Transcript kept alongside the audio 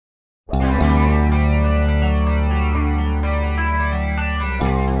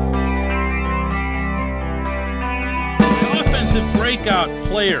breakout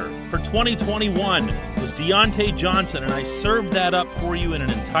player for 2021 was Deontay Johnson, and I served that up for you in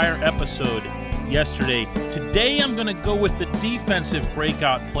an entire episode yesterday. Today I'm going to go with the defensive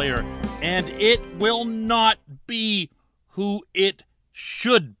breakout player, and it will not be who it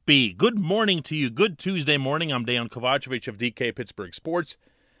should be. Good morning to you. Good Tuesday morning. I'm Dejan Kovacevic of DK Pittsburgh Sports.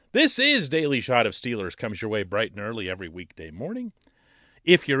 This is Daily Shot of Steelers. Comes your way bright and early every weekday morning.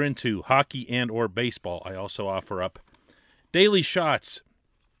 If you're into hockey and or baseball, I also offer up daily shots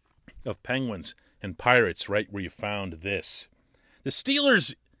of Penguins and Pirates right where you found this. The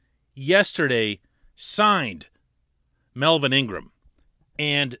Steelers yesterday signed Melvin Ingram,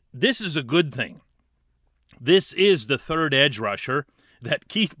 and this is a good thing. This is the third edge rusher that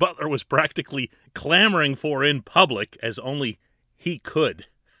Keith Butler was practically clamoring for in public as only he could.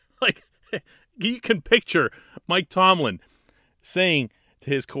 Like, you can picture Mike Tomlin saying to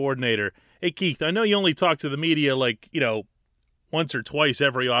his coordinator, "Hey, Keith, I know you only talk to the media once or twice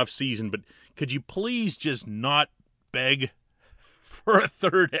every offseason, but could you please just not beg for a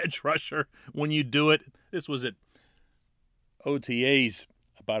third edge rusher when you do it?" This was at OTAs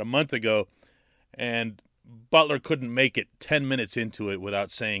about a month ago, and Butler couldn't make it 10 minutes into it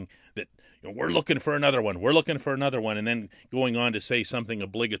without saying that, we're looking for another one, and then going on to say something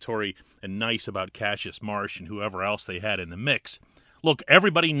obligatory and nice about Cassius Marsh and whoever else they had in the mix. Look,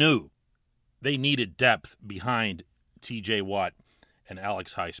 everybody knew they needed depth behind T.J. Watt and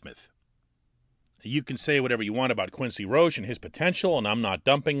Alex Highsmith. You can say whatever you want about Quincy Roche and his potential, and I'm not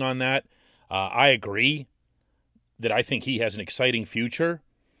dumping on that. I agree that I think he has an exciting future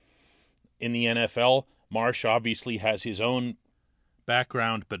in the NFL. Marsh obviously has his own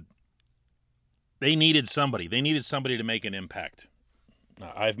background, but they needed somebody. They needed somebody to make an impact.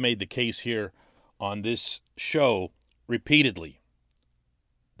 I've made the case here on this show repeatedly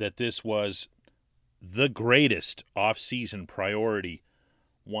that this was the greatest off-season priority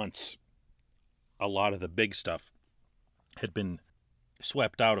once a lot of the big stuff had been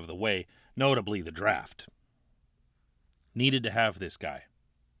swept out of the way, notably the draft. Needed to have this guy.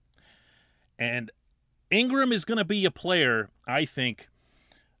 And Ingram is going to be a player, I think,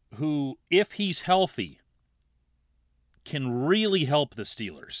 who, if he's healthy, can really help the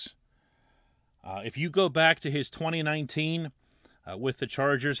Steelers. If you go back to his 2019 with the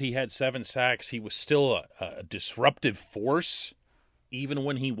Chargers, he had 7 sacks. He was still a disruptive force, even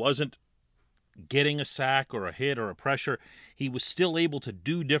when he wasn't getting a sack or a hit or a pressure. He was still able to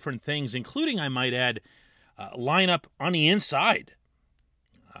do different things, including, I might add, line up on the inside.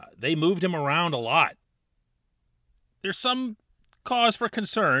 They moved him around a lot. There's some cause for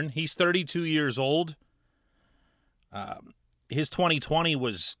concern. He's 32 years old. His 2020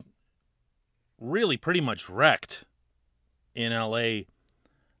 was really pretty much wrecked in L.A.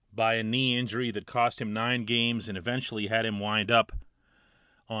 by a knee injury that cost him 9 games and eventually had him wind up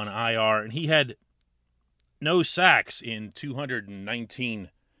on IR. And he had no sacks in 219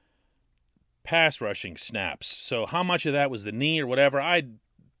 pass rushing snaps. So how much of that was the knee or whatever? I'd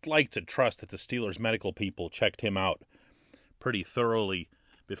like to trust that the Steelers medical people checked him out pretty thoroughly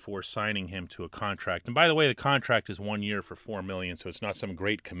before signing him to a contract. And by the way, the contract is 1 year for $4 million, so it's not some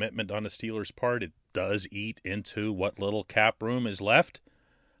great commitment on the Steelers' part. It does eat into what little cap room is left.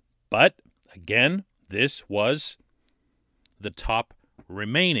 But, again, this was the top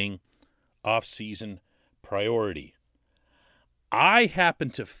remaining off-season priority. I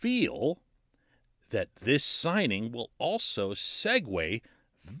happen to feel that this signing will also segue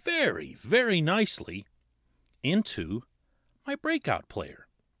very, very nicely into my breakout player,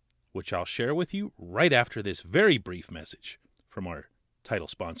 which I'll share with you right after this very brief message from our title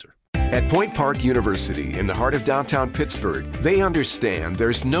sponsor. At Point Park University, in the heart of downtown Pittsburgh, they understand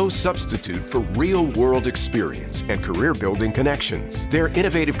there's no substitute for real-world experience and career-building connections. Their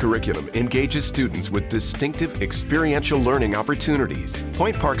innovative curriculum engages students with distinctive experiential learning opportunities.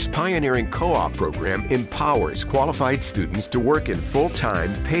 Point Park's pioneering co-op program empowers qualified students to work in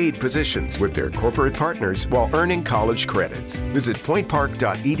full-time, paid positions with their corporate partners while earning college credits. Visit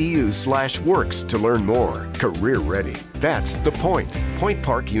pointpark.edu/works to learn more. Career ready. That's the point. Point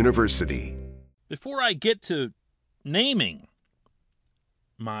Park University. Before I get to naming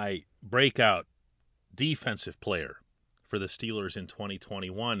my breakout defensive player for the Steelers in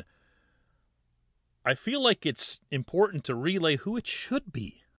 2021, I feel like it's important to relay who it should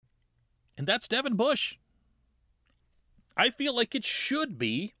be. And that's Devin Bush. I feel like it should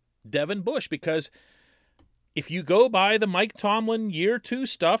be Devin Bush because if you go by the Mike Tomlin year 2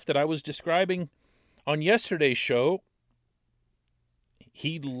 stuff that I was describing on yesterday's show,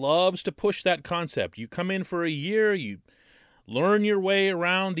 he loves to push that concept. You come in for a year, you learn your way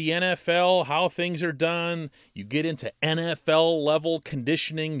around the NFL, how things are done. You get into NFL level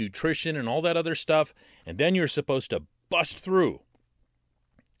conditioning, nutrition, and all that other stuff, and then you're supposed to bust through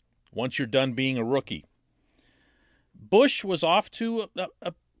once you're done being a rookie. Bush was off to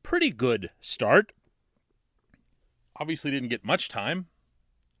a pretty good start. Obviously didn't get much time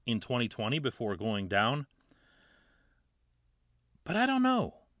in 2020 before going down. But I don't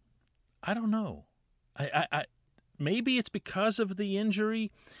know. I maybe it's because of the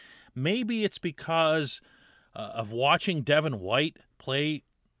injury. Maybe it's because of watching Devin White play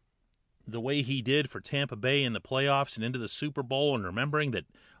the way he did for Tampa Bay in the playoffs and into the Super Bowl, and remembering that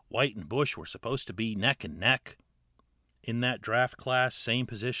White and Bush were supposed to be neck and neck in that draft class, same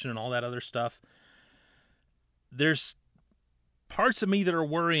position and all that other stuff. There's parts of me that are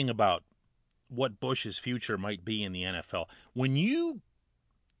worrying about what Bush's future might be in the NFL. When you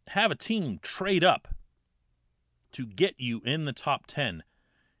have a team trade up to get you in the top 10,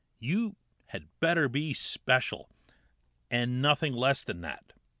 you had better be special and nothing less than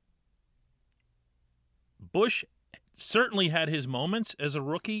that. Bush certainly had his moments as a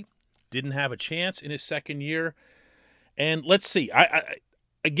rookie, didn't have a chance in his second year. And let's see,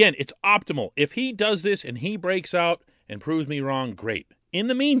 again, it's optimal. If he does this and he breaks out and proves me wrong, great. In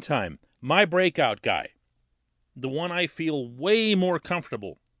the meantime, my breakout guy, the one I feel way more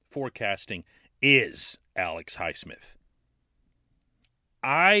comfortable forecasting, is Alex Highsmith.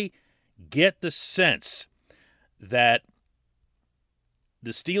 I get the sense that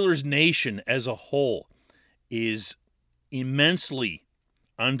the Steelers nation as a whole is immensely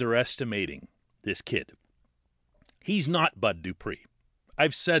underestimating this kid. He's not Bud Dupree.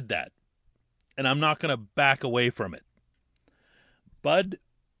 I've said that, and I'm not going to back away from it. Bud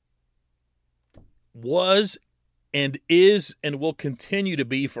was and is and will continue to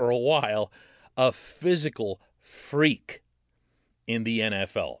be for a while a physical freak in the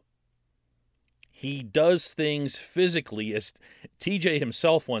NFL. He does things physically, as TJ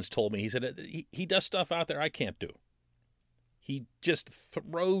himself once told me. He said he does stuff out there I can't do. He just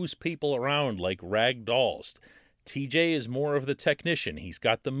throws people around like rag dolls. TJ is more of the technician. He's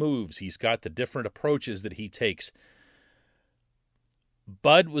got the moves. He's got the different approaches that he takes.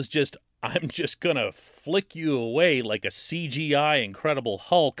 Bud was just, I'm just going to flick you away like a CGI Incredible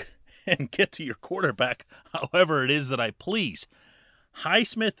Hulk and get to your quarterback however it is that I please.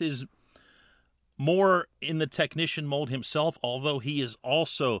 Highsmith is more in the technician mode himself, although he is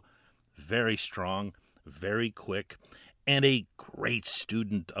also very strong, very quick, and a great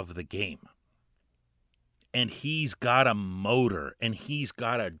student of the game. And he's got a motor, and he's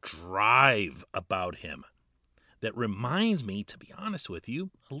got a drive about him that reminds me, to be honest with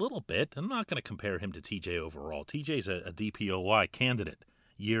you, a little bit. I'm not going to compare him to TJ overall. TJ's a DPOY candidate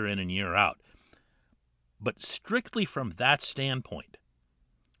year in and year out. But strictly from that standpoint,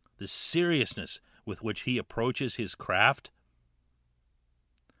 the seriousness with which he approaches his craft,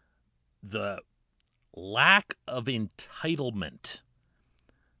 the lack of entitlement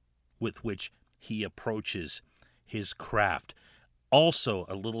with which he approaches his craft, also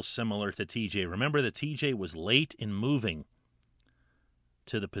a little similar to TJ. Remember that TJ was late in moving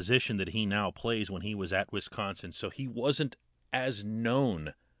to the position that he now plays when he was at Wisconsin, so he wasn't as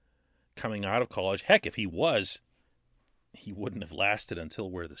known coming out of college. Heck, if he was, he wouldn't have lasted until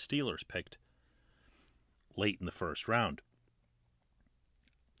where the Steelers picked late in the first round.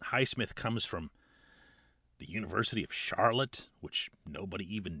 Highsmith comes from the University of Charlotte, which nobody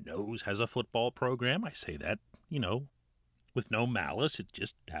even knows has a football program. I say that, with no malice. It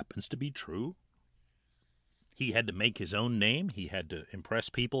just happens to be true. He had to make his own name. He had to impress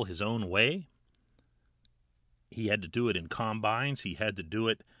people his own way. He had to do it in combines. He had to do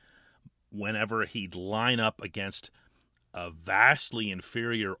it whenever he'd line up against a vastly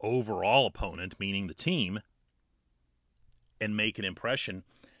inferior overall opponent, meaning the team, and make an impression.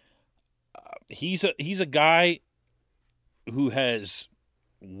 He's a guy who has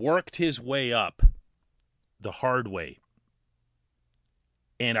worked his way up the hard way.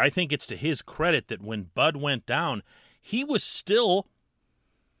 And I think it's to his credit that when Bud went down, he was still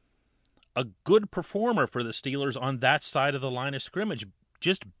a good performer for the Steelers on that side of the line of scrimmage,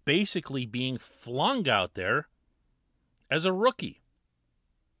 just basically being flung out there as a rookie.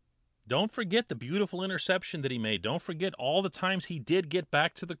 Don't forget the beautiful interception that he made. Don't forget all the times he did get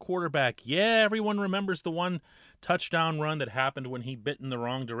back to the quarterback. Yeah, everyone remembers the one touchdown run that happened when he bit in the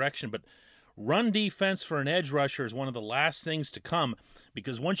wrong direction, but run defense for an edge rusher is one of the last things to come,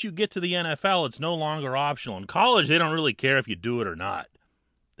 because once you get to the NFL, it's no longer optional. In college, they don't really care if you do it or not.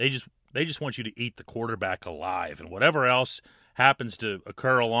 They just want you to eat the quarterback alive, and whatever else happens to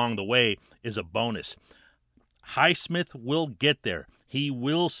occur along the way is a bonus. Highsmith will get there. He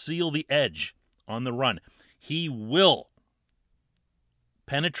will seal the edge on the run. He will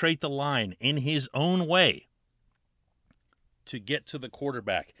penetrate the line in his own way to get to the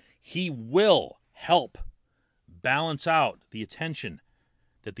quarterback. He will help balance out the attention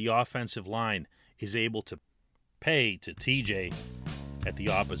that the offensive line is able to pay to TJ at the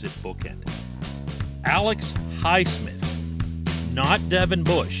opposite bookend. Alex Highsmith, not Devin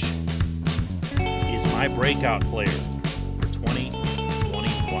Bush, is my breakout player for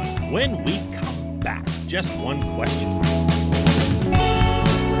 2021. When we come back, just one question.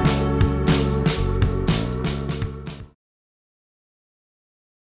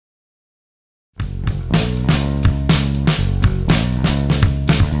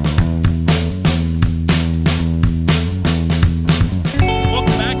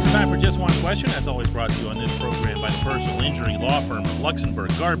 As always, brought to you on this program by the personal injury law firm of Luxenberg,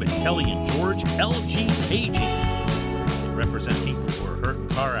 Garbutt, Kelly, and George, LGKG. They represent people who are hurt in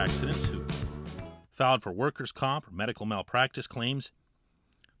car accidents, who've filed for workers' comp or medical malpractice claims.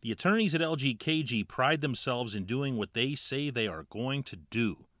 The attorneys at LGKG pride themselves in doing what they say they are going to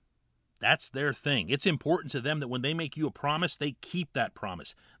do. That's their thing. It's important to them that when they make you a promise, they keep that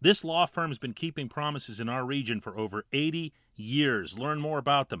promise. This law firm has been keeping promises in our region for over 80 years. Learn more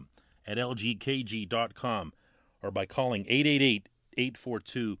about them at lgkg.com or by calling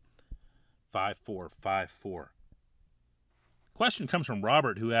 888-842-5454. Question comes from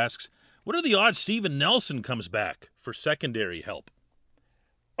Robert, who asks, what are the odds Steven Nelson comes back for secondary help?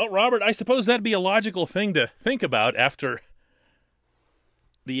 Well, Robert, I suppose that'd be a logical thing to think about after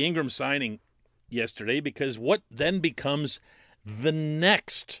the Ingram signing yesterday, because what then becomes the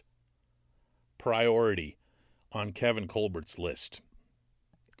next priority on Kevin Colbert's list?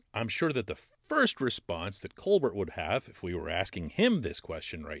 I'm sure that the first response that Colbert would have if we were asking him this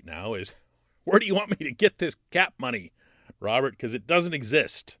question right now is, where do you want me to get this cap money, Robert? Because it doesn't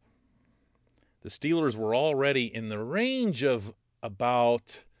exist. The Steelers were already in the range of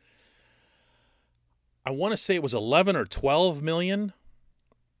about, I want to say it was 11 or 12 million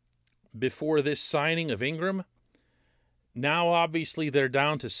before this signing of Ingram. Now, obviously, they're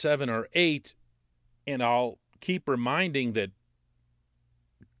down to 7 or 8, and I'll keep reminding that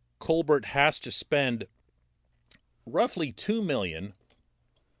Colbert has to spend roughly $2 million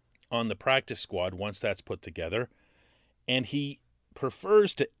on the practice squad once that's put together, and he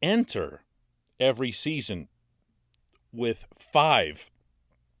prefers to enter every season with 5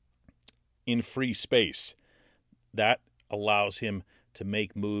 in free space. That allows him to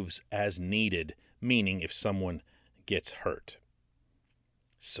make moves as needed, meaning if someone gets hurt.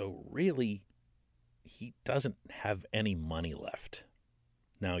 So really, he doesn't have any money left.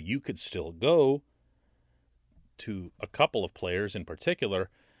 Now, you could still go to a couple of players in particular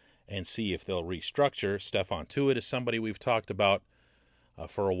and see if they'll restructure. Stephon Tuitt is somebody we've talked about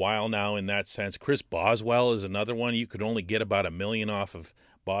for a while now in that sense. Chris Boswell is another one. You could only get about $1 million off of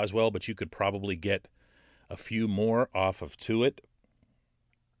Boswell, but you could probably get a few more off of Tuitt.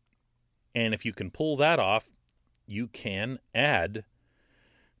 And if you can pull that off, you can add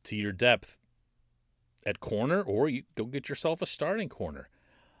to your depth at corner, or you go get yourself a starting corner.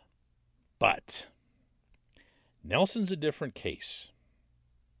 But Nelson's a different case.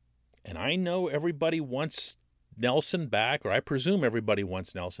 And I know everybody wants Nelson back, or I presume everybody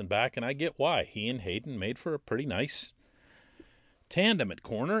wants Nelson back, and I get why. He and Hayden made for a pretty nice tandem at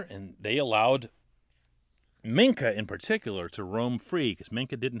corner, and they allowed Minkah in particular to roam free, because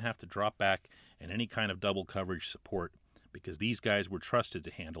Minkah didn't have to drop back in any kind of double coverage support, because these guys were trusted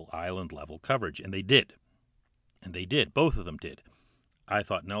to handle island-level coverage, and they did. And they did. Both of them did. I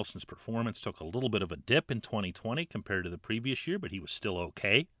thought Nelson's performance took a little bit of a dip in 2020 compared to the previous year, but he was still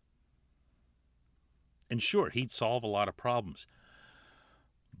okay. And sure, he'd solve a lot of problems.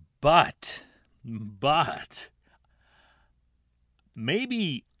 But,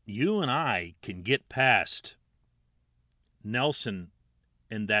 maybe you and I can get past Nelson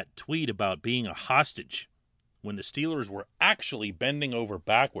and that tweet about being a hostage when the Steelers were actually bending over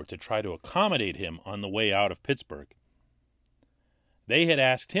backward to try to accommodate him on the way out of Pittsburgh. They had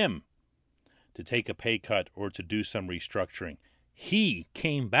asked him to take a pay cut or to do some restructuring. He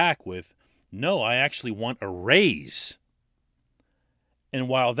came back with, no, I actually want a raise. And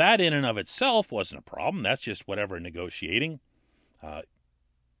while that in and of itself wasn't a problem, that's just whatever negotiating.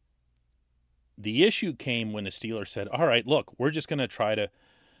 The issue came when the Steelers said, all right, look, we're just going to try to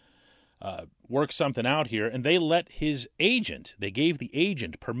work something out here. And they let his agent, they gave the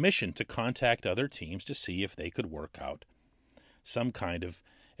agent permission to contact other teams to see if they could work out some kind of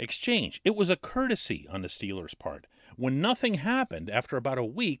exchange. It was a courtesy on the Steelers' part. When nothing happened, after about a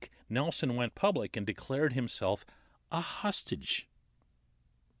week, Nelson went public and declared himself a hostage.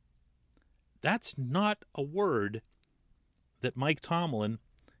 That's not a word that Mike Tomlin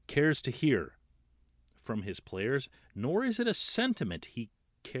cares to hear from his players, nor is it a sentiment he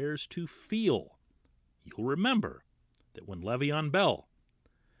cares to feel. You'll remember that when Le'Veon Bell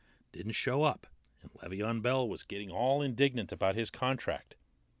didn't show up, and Le'Veon Bell was getting all indignant about his contract,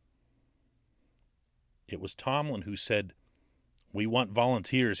 it was Tomlin who said, "We want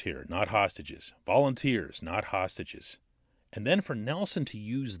volunteers here, not hostages. Volunteers, not hostages." And then for Nelson to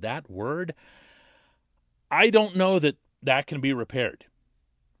use that word, I don't know that that can be repaired.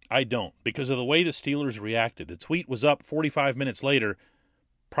 I don't, because of the way the Steelers reacted. The tweet was up 45 minutes later,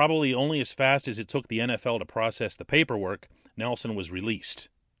 probably only as fast as it took the NFL to process the paperwork. Nelson was released,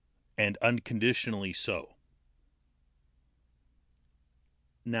 and unconditionally so.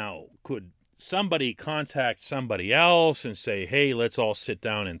 Now, could somebody contact somebody else and say, hey, let's all sit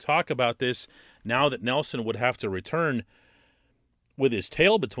down and talk about this, now that Nelson would have to return with his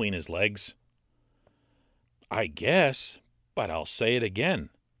tail between his legs? I guess, but I'll say it again.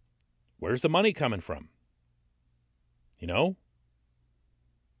 Where's the money coming from? You know?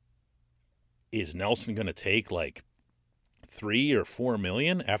 Is Nelson going to take like $3 or $4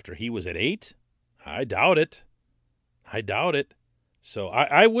 million after he was at $8? I doubt it. So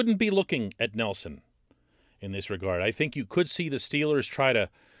I wouldn't be looking at Nelson in this regard. I think you could see the Steelers try to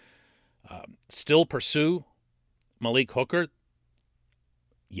still pursue Malik Hooker.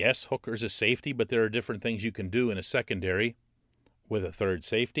 Yes, Hooker's a safety, but there are different things you can do in a secondary with a third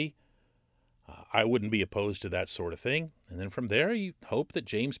safety. I wouldn't be opposed to that sort of thing. And then from there, you hope that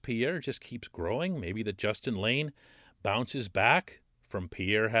James Pierre just keeps growing. Maybe that Justin Lane bounces back from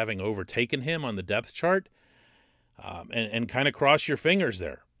Pierre having overtaken him on the depth chart, and kind of cross your fingers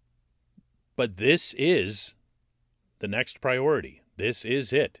there. But this is the next priority. This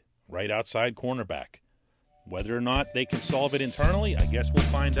is it, right outside cornerback. Whether or not they can solve it internally, I guess we'll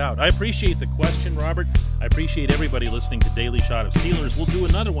find out. I appreciate the question, Robert. I appreciate everybody listening to Daily Shot of Steelers. We'll do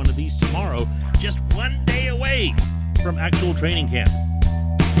another one of these tomorrow, just one day away from actual training camp.